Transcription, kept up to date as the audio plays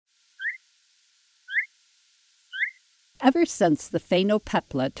Ever since the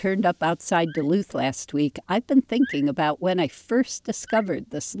phainopepla turned up outside Duluth last week, I've been thinking about when I first discovered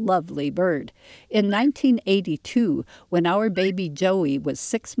this lovely bird. In 1982, when our baby Joey was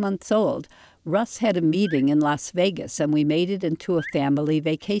 6 months old, Russ had a meeting in Las Vegas and we made it into a family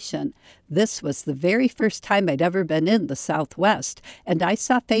vacation. This was the very first time I'd ever been in the Southwest, and I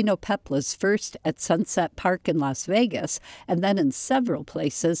saw phainopeplas first at Sunset Park in Las Vegas and then in several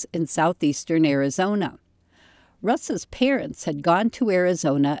places in southeastern Arizona. Russ's parents had gone to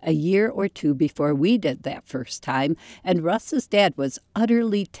Arizona a year or two before we did that first time, and Russ's dad was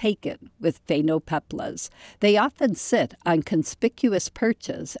utterly taken with phainopeplas. They often sit on conspicuous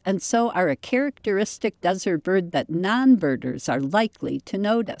perches, and so are a characteristic desert bird that non-birders are likely to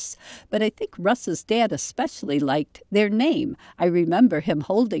notice. But I think Russ's dad especially liked their name. I remember him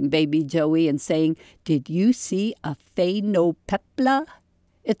holding baby Joey and saying, "Did you see a phainopepla?"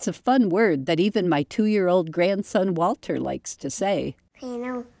 It's a fun word that even my 2-year-old grandson Walter likes to say.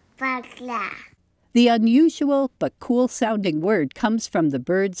 Phainopepla. The unusual but cool-sounding word comes from the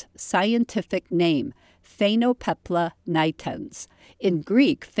bird's scientific name, Phainopepla nitens. In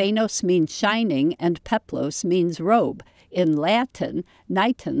Greek, phainos means shining and peplos means robe. In Latin,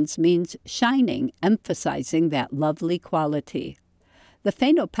 nitens means shining, emphasizing that lovely quality. The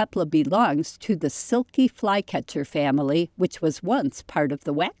phainopepla belongs to the silky flycatcher family, which was once part of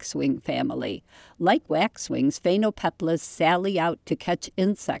the waxwing family. Like waxwings, phainopeplas sally out to catch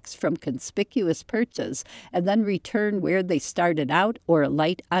insects from conspicuous perches and then return where they started out or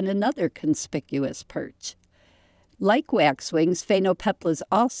alight on another conspicuous perch. Like waxwings, phainopeplas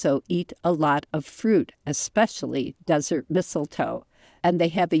also eat a lot of fruit, especially desert mistletoe, and they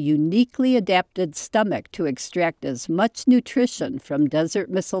have a uniquely adapted stomach to extract as much nutrition from desert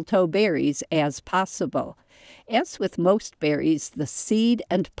mistletoe berries as possible. As with most berries, the seed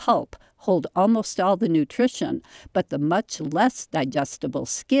and pulp hold almost all the nutrition, but the much less digestible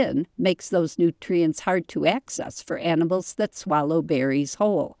skin makes those nutrients hard to access for animals that swallow berries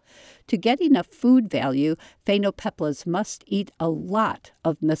whole. To get enough food value, phainopeplas must eat a lot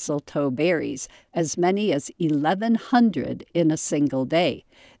of mistletoe berries, as many as 1,100 in a single day.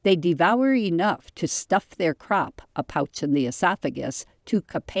 They devour enough to stuff their crop, a pouch in the esophagus, to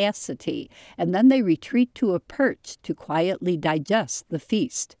capacity, and then they retreat to a perch to quietly digest the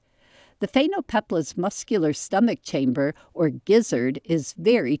feast. The phainopepla's muscular stomach chamber, or gizzard, is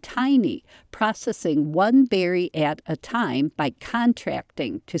very tiny, processing one berry at a time by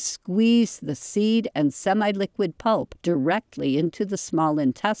contracting to squeeze the seed and semi-liquid pulp directly into the small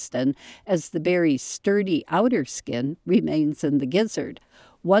intestine as the berry's sturdy outer skin remains in the gizzard.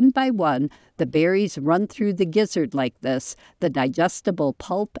 One by one, the berries run through the gizzard like this, the digestible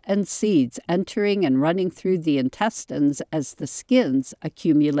pulp and seeds entering and running through the intestines as the skins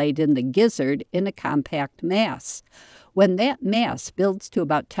accumulate in the gizzard in a compact mass. When that mass builds to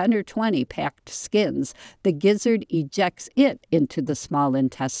about 10 or 20 packed skins, the gizzard ejects it into the small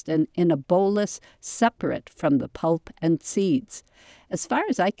intestine in a bolus separate from the pulp and seeds. As far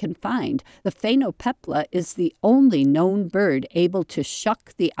as I can find, the phainopepla is the only known bird able to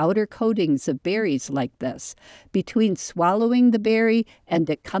shuck the outer coatings of berries like this. Between swallowing the berry and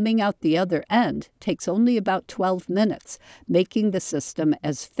it coming out the other end takes only about 12 minutes, making the system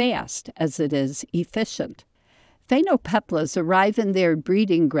as fast as it is efficient. Phainopeplas arrive in their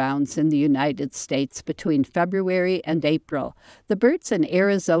breeding grounds in the United States between February and April. The birds in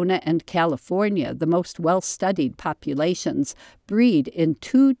Arizona and California, the most well-studied populations, breed in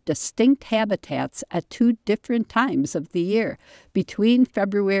two distinct habitats at two different times of the year. Between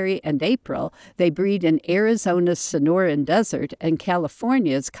February and April, they breed in Arizona's Sonoran Desert and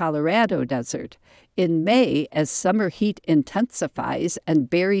California's Colorado Desert. In May, as summer heat intensifies and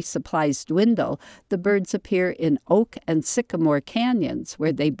berry supplies dwindle, the birds appear in oak and sycamore canyons,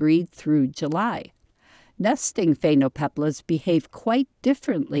 where they breed through July. Nesting phainopeplas behave quite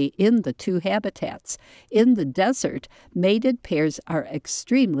differently in the two habitats. In the desert, mated pairs are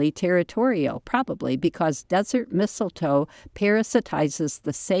extremely territorial, probably because desert mistletoe parasitizes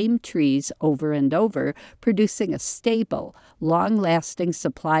the same trees over and over, producing a stable, long-lasting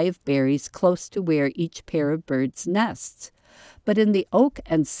supply of berries close to where each pair of birds nests. But in the oak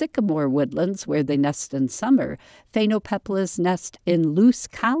and sycamore woodlands where they nest in summer, phainopeplas nest in loose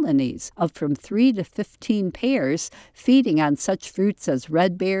colonies of from 3 to 15 pairs, feeding on such fruits as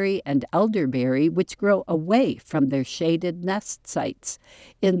redberry and elderberry, which grow away from their shaded nest sites.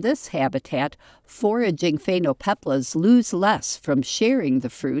 In this habitat, foraging phainopeplas lose less from sharing the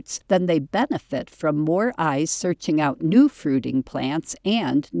fruits than they benefit from more eyes searching out new fruiting plants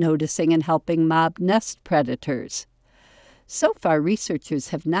and noticing and helping mob nest predators. So far, researchers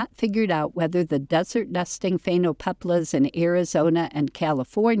have not figured out whether the desert-nesting phainopeplas in Arizona and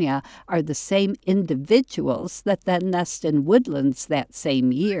California are the same individuals that then nest in woodlands that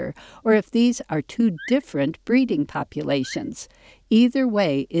same year, or if these are two different breeding populations. Either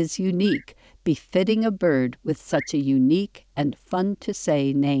way is unique, befitting a bird with such a unique and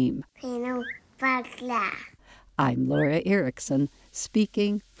fun-to-say name. Phainopepla. I'm Laura Erickson,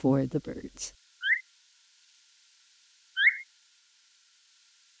 speaking for the birds.